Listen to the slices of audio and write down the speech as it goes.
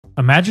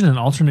Imagine an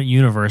alternate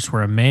universe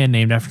where a man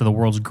named after the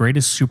world's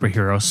greatest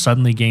superhero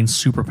suddenly gains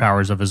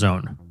superpowers of his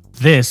own.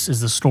 This is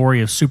the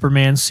story of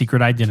Superman's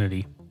secret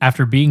identity.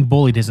 After being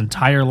bullied his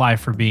entire life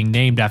for being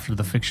named after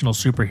the fictional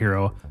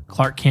superhero,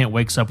 Clark Kent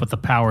wakes up with the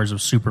powers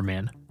of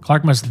Superman.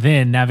 Clark must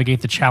then navigate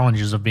the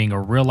challenges of being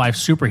a real-life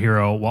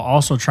superhero while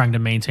also trying to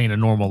maintain a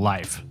normal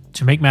life.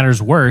 To make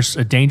matters worse,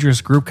 a dangerous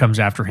group comes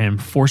after him,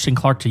 forcing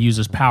Clark to use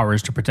his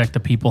powers to protect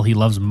the people he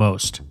loves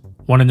most.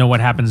 Want to know what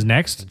happens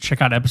next?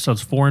 Check out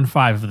episodes 4 and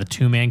 5 of the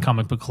Two Man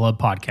Comic Book Club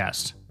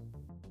podcast.